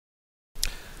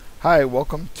Hi,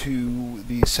 welcome to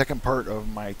the second part of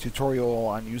my tutorial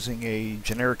on using a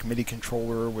generic MIDI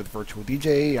controller with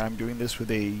VirtualDJ. I'm doing this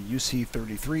with a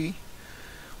UC33,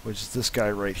 which is this guy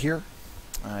right here.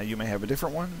 You may have a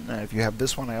different one. If you have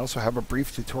this one, I also have a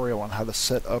brief tutorial on how to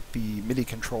set up the MIDI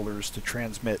controllers to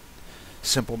transmit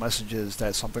simple messages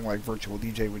that something like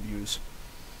VirtualDJ would use.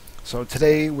 So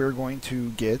today we're going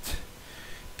to get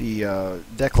the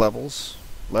deck levels,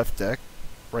 left deck,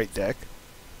 right deck,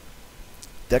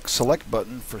 deck select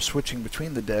button for switching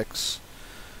between the decks,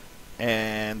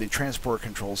 and the transport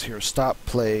controls here, stop,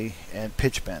 play, and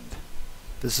pitch bend.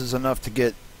 This is enough to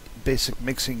get basic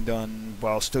mixing done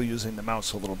while still using the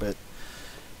mouse a little bit.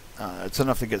 It's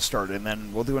enough to get started, and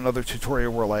then we'll do another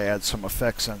tutorial where I add some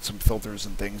effects and some filters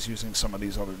and things using some of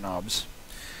these other knobs,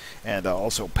 and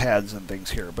also pads and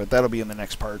things here, but that'll be in the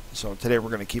next part. So today we're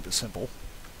going to keep it simple.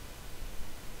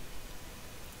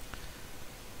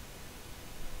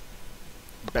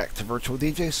 Back to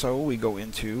VirtualDJ, so we go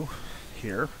into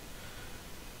here,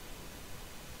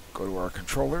 go to our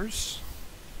controllers,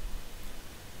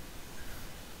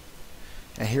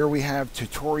 and here we have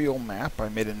tutorial map. I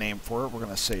made a name for it. We're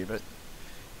going to save it,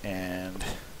 and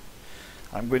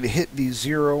I'm going to hit the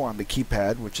 0 on the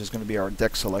keypad, which is going to be our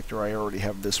deck selector. I already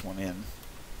have this one in.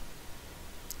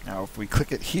 Now if we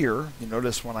click it here, you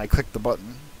notice when I click the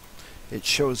button it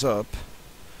shows up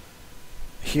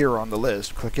here on the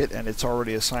list. Click it and it's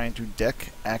already assigned to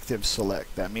deck active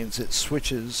select. That means it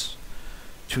switches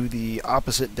to the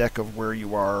opposite deck of where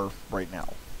you are right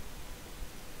now.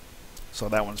 So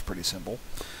that one's pretty simple.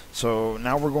 So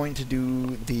now we're going to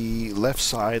do the left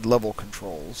side level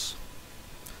controls.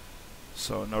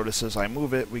 So notice as I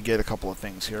move it, we get a couple of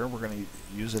things here. We're going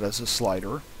to use it as a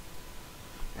slider,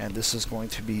 and this is going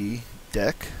to be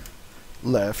deck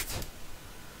left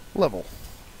level.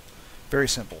 Very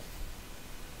simple.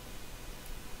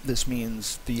 This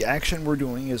means the action we're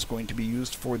doing is going to be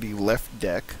used for the left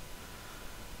deck.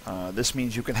 This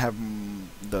means you can have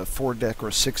the 4 deck or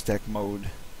 6 deck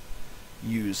mode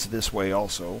used this way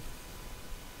also.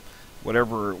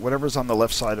 Whatever's on the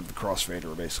left side of the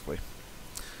crossfader, basically.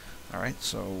 Alright,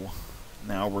 so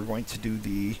now we're going to do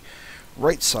the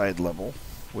right side level,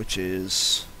 which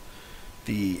is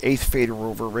the 8th fader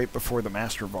over right before the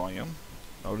master volume.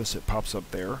 Notice it pops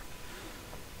up there.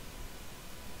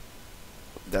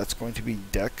 That's going to be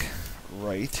deck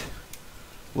right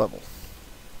level.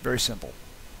 Very simple.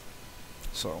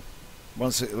 So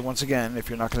once again, if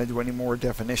you're not going to do any more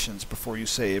definitions before you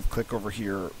save, click over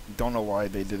here. Don't know why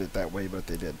they did it that way, but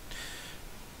they did.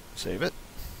 Save it.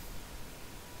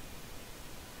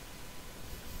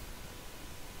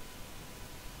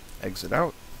 Exit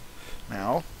out.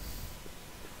 Now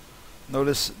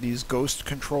notice these ghost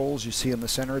controls you see in the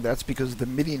center. That's because the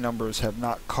MIDI numbers have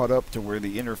not caught up to where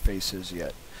the interface is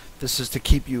yet. This is to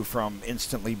keep you from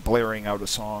instantly blaring out a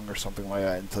song or something like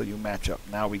that until you match up.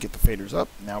 Now we get the faders up.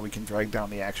 Now we can drag down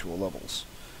the actual levels.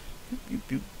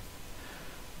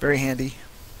 Very handy.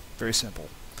 Very simple.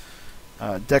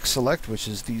 Deck select, which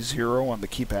is the 0 on the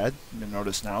keypad. You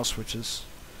notice now switches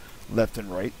left and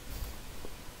right.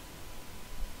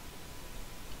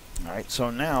 Alright, so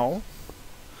now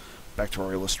back to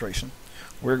our illustration.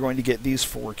 We're going to get these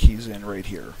 4 keys in right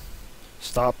here.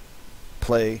 Stop,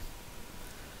 play,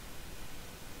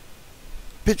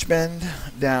 pitch bend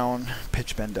down,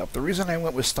 pitch bend up. The reason I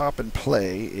went with stop and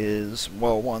play is,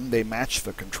 well, 1, they match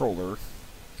the controller,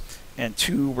 and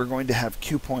 2, we're going to have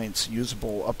cue points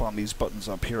usable up on these buttons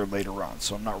up here later on,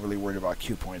 so I'm not really worried about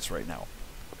cue points right now.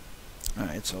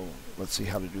 Alright, so let's see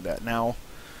how to do that. Now,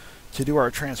 to do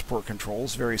our transport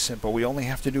controls, very simple. We only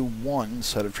have to do 1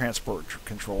 set of transport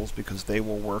controls because they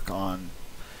will work on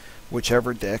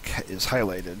whichever deck is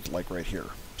highlighted, like right here.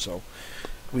 So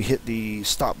we hit the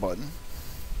stop button,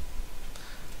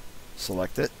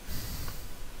 select it.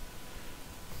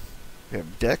 We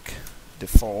have deck,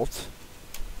 default,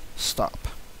 stop.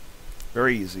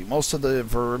 Very easy. Most of the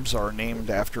verbs are named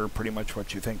after pretty much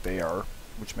what you think they are,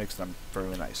 which makes them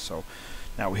fairly nice. So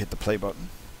now we hit the play button,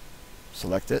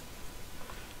 select it,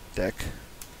 deck,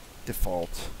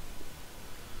 default,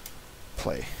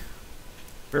 play.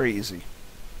 Very easy.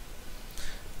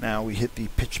 Now we hit the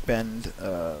pitch bend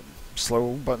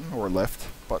slow button or left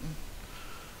button,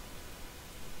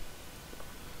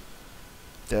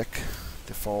 deck,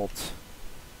 default,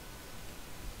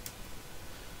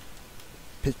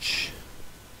 pitch.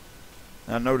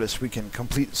 Now notice we can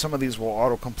complete, some of these will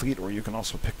auto-complete, or you can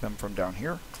also pick them from down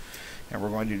here. And we're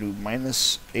going to do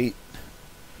 -8%.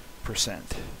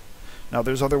 Now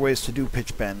there's other ways to do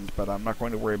pitch bend, but I'm not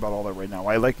going to worry about all that right now.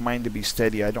 I like mine to be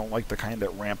steady. I don't like the kind that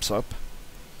ramps up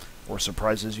or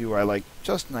surprises you. I like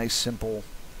just nice, simple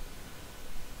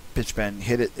pitch bend,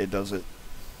 hit it, it does it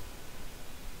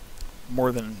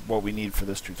more than what we need for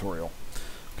this tutorial.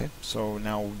 Okay, so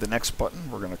now the next button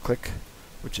we're going to click,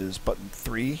 which is button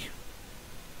 3,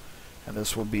 and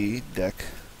this will be deck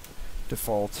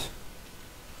default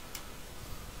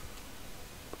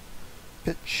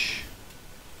pitch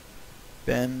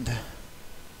bend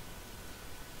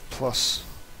plus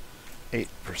 8%.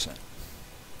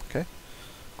 Okay,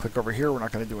 click over here. We're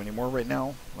not going to do any more right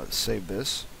now. Let's save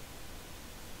this.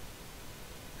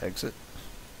 Exit.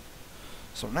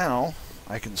 So now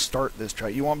I can start this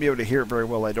track. You won't be able to hear it very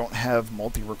well. I don't have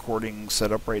multi-recording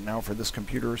set up right now for this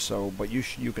computer, so but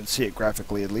you can see it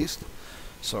graphically at least.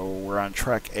 So we're on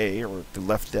track A, or the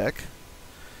left deck,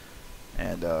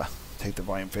 and take the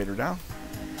volume fader down.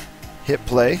 Hit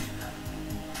play.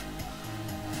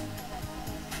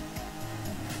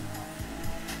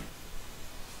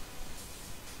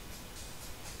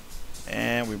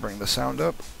 And we bring the sound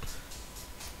up.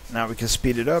 Now we can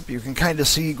speed it up. You can kind of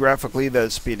see graphically that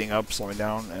it's speeding up, slowing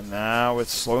down, and now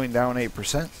it's slowing down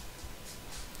 8%,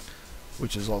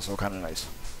 which is also kind of nice.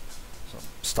 So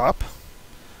stop.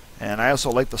 And I also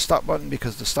like the stop button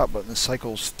because the stop button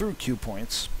cycles through cue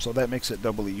points, so that makes it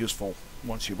doubly useful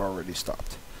once you've already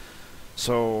stopped.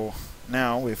 So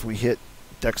now if we hit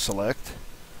deck select,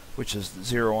 which is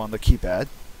 0 on the keypad,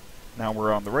 now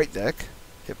we're on the right deck,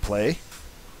 hit play,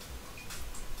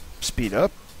 speed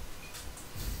up,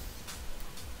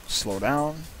 slow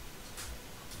down,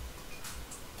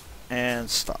 and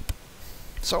stop.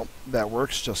 So that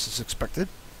works just as expected,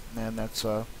 and that's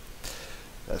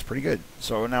pretty good.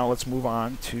 So now let's move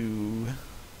on to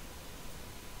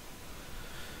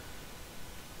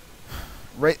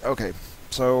okay,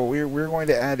 so we're going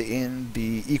to add in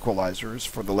the equalizers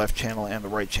for the left channel and the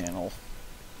right channel,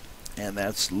 and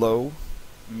that's low,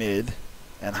 mid,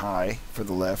 and high for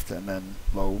the left, and then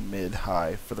low, mid,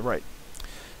 high for the right.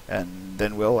 And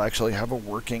then we'll actually have a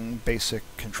working basic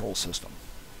control system.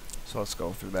 So let's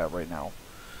go through that right now.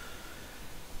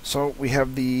 So we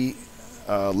have the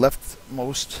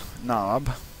leftmost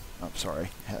knob. I'm sorry,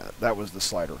 that was the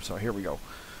slider. So here we go.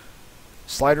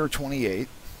 Slider 28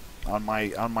 on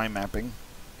my mapping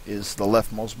is the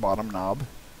leftmost bottom knob.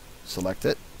 Select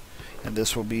it, and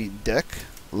this will be deck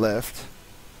left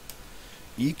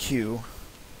EQ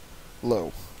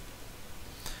low.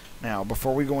 Now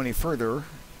before we go any further,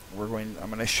 I'm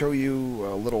going to show you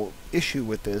a little issue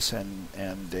with this and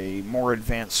a more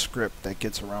advanced script that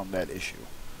gets around that issue.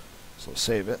 So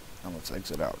save it and let's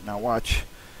exit out. Now watch.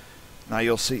 Now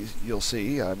you'll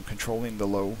see I'm controlling the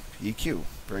low EQ.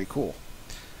 Very cool.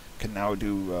 Can now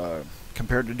do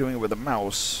compared to doing it with a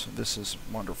mouse, this is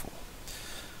wonderful.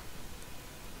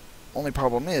 Only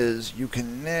problem is you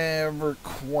can never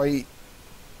quite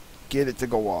get it to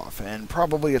go off, and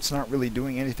probably it's not really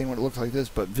doing anything when it looks like this,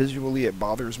 but visually it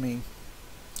bothers me.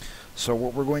 So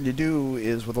what we're going to do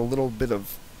is, with a little bit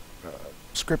of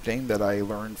scripting that I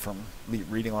learned from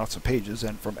reading lots of pages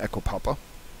and from Echo Papa,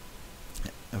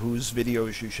 whose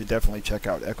videos you should definitely check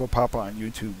out. Echo Papa on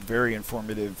YouTube, very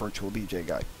informative virtual DJ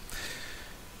guy.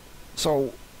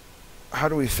 So how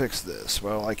do we fix this?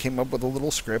 Well, I came up with a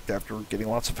little script after getting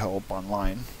lots of help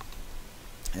online,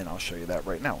 and I'll show you that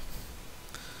right now.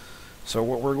 So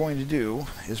what we're going to do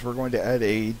is we're going to add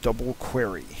a double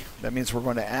query. That means we're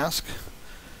going to ask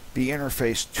the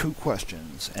interface 2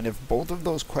 questions, and if both of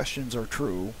those questions are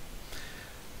true,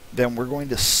 then we're going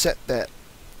to set that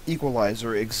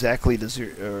equalizer exactly to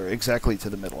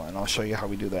the middle, and I'll show you how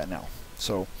we do that now.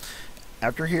 So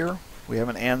after here we have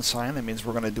an and sign. That means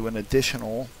we're going to do an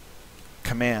additional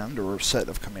command or set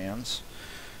of commands,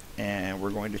 and we're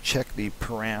going to check the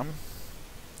param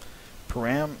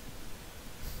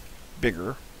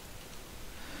bigger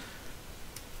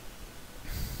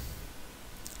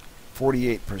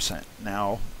 48%.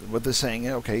 Now what they're saying,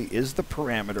 okay, is the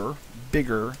parameter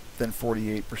bigger than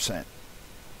 48%?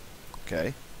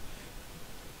 Okay,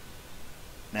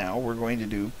 now we're going to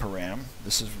do param.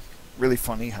 This is really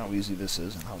funny how easy this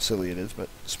is and how silly it is, but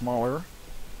smaller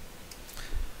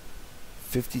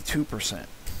 52%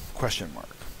 question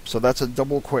mark. So that's a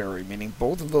double query, meaning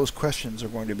both of those questions are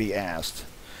going to be asked.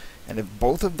 And if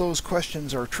both of those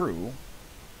questions are true,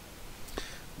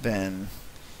 then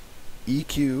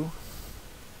EQ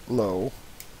low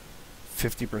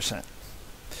 50%.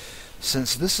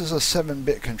 Since this is a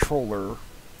 7-bit controller,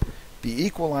 the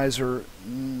equalizer,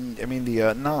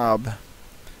 the knob,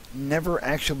 never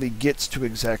actually gets to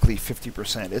exactly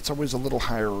 50%. It's always a little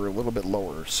higher or a little bit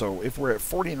lower. So if we're at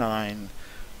 49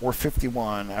 or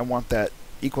 51, I want that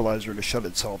equalizer to shut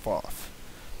itself off,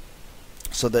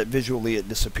 so that visually it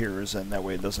disappears, and that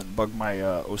way it doesn't bug my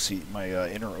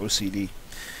inner OCD.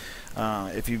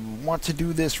 If you want to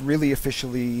do this really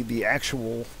officially, the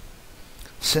actual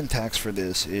syntax for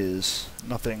this is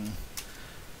nothing.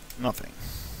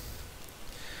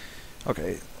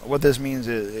 Okay, what this means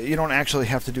is you don't actually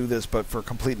have to do this, but for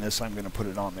completeness I'm going to put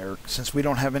it on there. Since we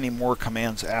don't have any more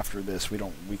commands after this, we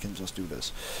can just do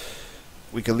this.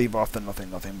 We could leave off the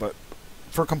nothing, but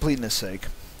for completeness sake.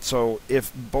 So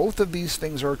if both of these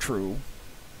things are true,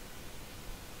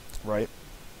 right?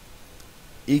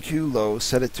 EQ low,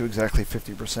 set it to exactly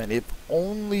 50%. If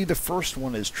only the first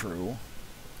one is true,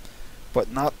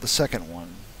 but not the second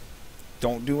one,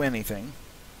 don't do anything,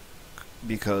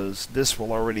 because this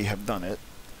will already have done it.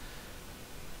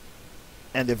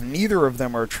 And if neither of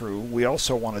them are true, we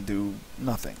also want to do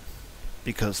nothing,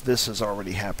 because this has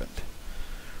already happened.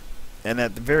 And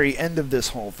at the very end of this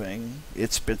whole thing,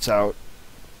 it spits out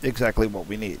exactly what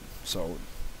we need. So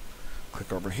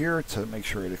click over here to make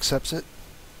sure it accepts it.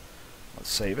 Let's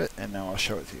save it, and now I'll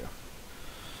show it to you.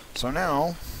 So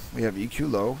now we have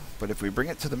EQ low, but if we bring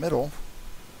it to the middle,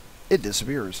 it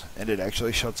disappears, and it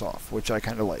actually shuts off, which I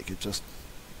kind of like. It just,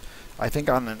 I think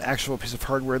on an actual piece of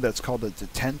hardware that's called a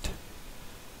detent,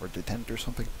 or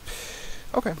something.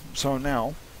 Okay, so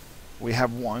now we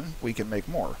have one, we can make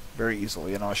more very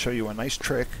easily, and I'll show you a nice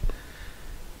trick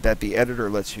that the editor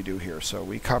lets you do here. So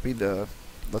we copy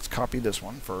let's copy this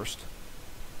one first.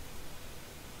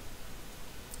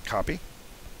 Copy.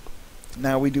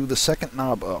 Now we do the second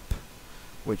knob up,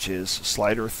 which is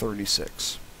slider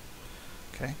 36.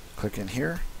 Okay, click in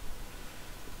here,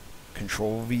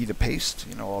 Control V to paste,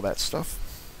 you know, all that stuff.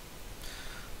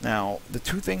 Now, the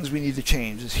two things we need to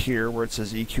change is here where it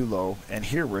says EQ low, and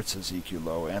here where it says EQ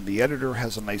low, and the editor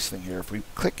has a nice thing here. If we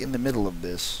click in the middle of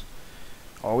this,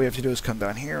 all we have to do is come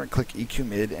down here and click EQ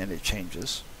mid, and it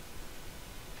changes.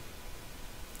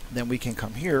 Then we can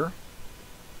come here,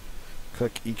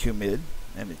 click EQ mid,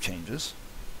 and it changes.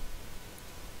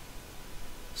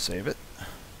 Save it.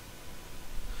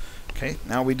 Okay,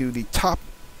 now we do the top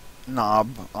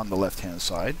knob on the left hand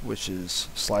side, which is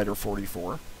slider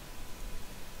 44.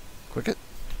 Click it,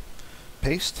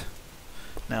 paste.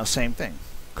 Now same thing,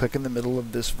 click in the middle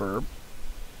of this verb,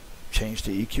 change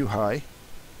to EQ high,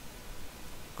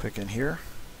 click in here,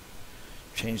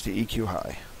 change to EQ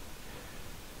high.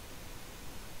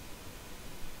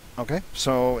 Okay,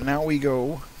 so now we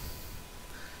go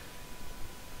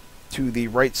to the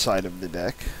right side of the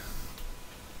deck.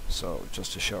 So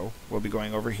just to show, we'll be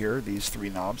going over here, these three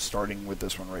knobs, starting with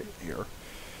this one right here.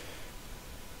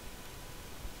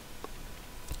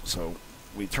 So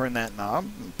we turn that knob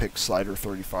and pick slider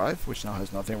 35, which now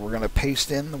has nothing. We're going to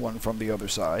paste in the one from the other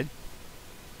side.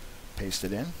 Paste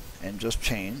it in, and just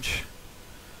change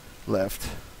left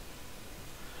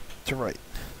to right.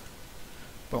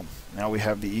 Boom. Now we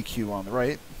have the EQ on the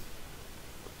right.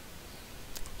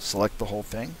 Select the whole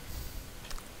thing.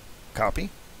 Copy. You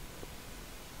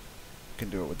can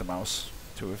do it with the mouse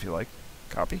too if you like.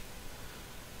 Copy.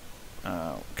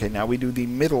 Okay, now we do the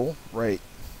middle right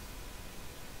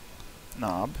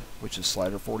knob, which is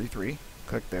slider 43.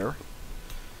 Click there.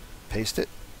 Paste it.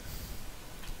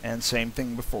 And same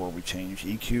thing before. We change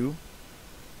EQ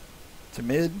to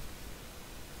mid.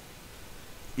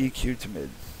 EQ to mid.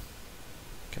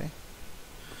 Okay.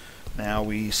 Now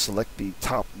we select the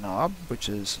top knob, which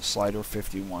is slider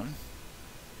 51.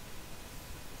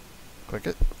 Click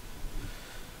it.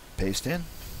 Paste in.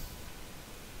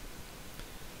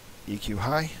 EQ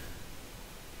high.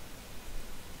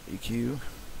 EQ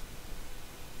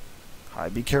high.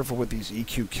 Be careful with these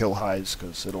EQ kill highs,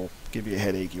 because it'll give you a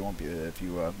headache. You won't be if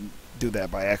you do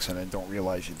that by accident and don't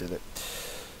realize you did it.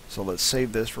 So let's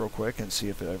save this real quick and see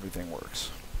if everything works.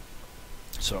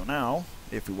 So now,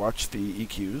 if we watch the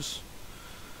EQs,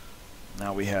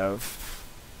 now we have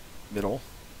middle.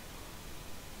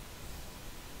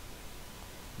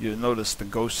 You'll notice the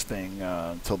ghost thing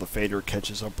until the fader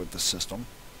catches up with the system.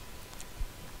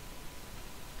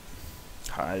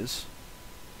 Highs.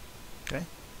 Okay,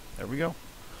 there we go.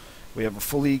 We have a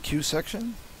full EQ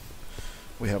section.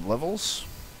 We have levels.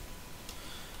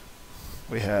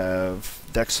 We have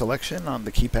deck selection on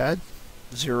the keypad,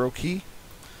 0 key.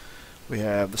 We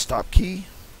have the stop key,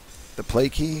 the play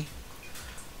key,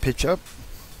 pitch up,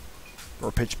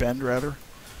 or pitch bend rather.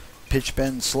 Pitch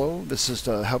bend slow, this is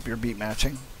to help your beat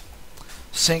matching.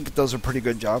 Sync does a pretty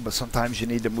good job, but sometimes you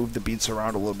need to move the beats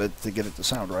around a little bit to get it to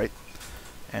sound right.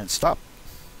 And stop.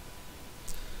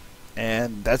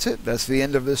 And that's it. That's the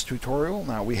end of this tutorial.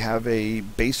 Now we have a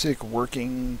basic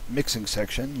working mixing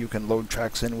section. You can load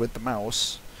tracks in with the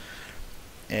mouse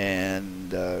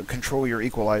and control your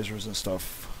equalizers and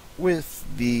stuff with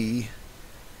the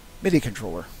MIDI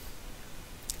controller.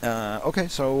 Okay,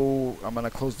 so I'm going to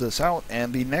close this out,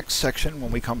 and the next section,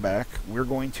 when we come back, we're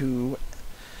going to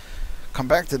come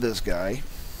back to this guy,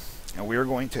 and we're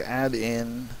going to add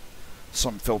in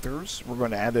some filters. We're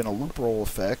going to add in a loop roll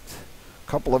effect, a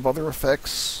couple of other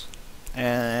effects,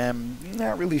 and I'm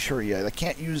not really sure yet. I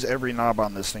can't use every knob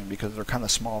on this thing because they're kind of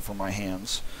small for my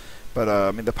hands. But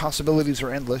I mean, the possibilities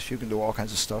are endless. You can do all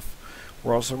kinds of stuff.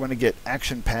 We're also going to get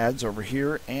action pads over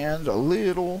here and a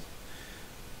little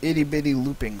itty bitty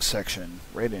looping section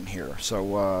right in here.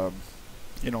 So,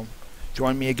 you know,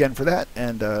 join me again for that,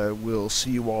 and we'll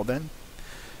see you all then.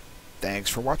 Thanks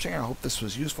for watching. I hope this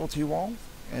was useful to you all,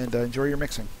 and enjoy your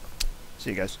mixing.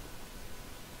 See you guys.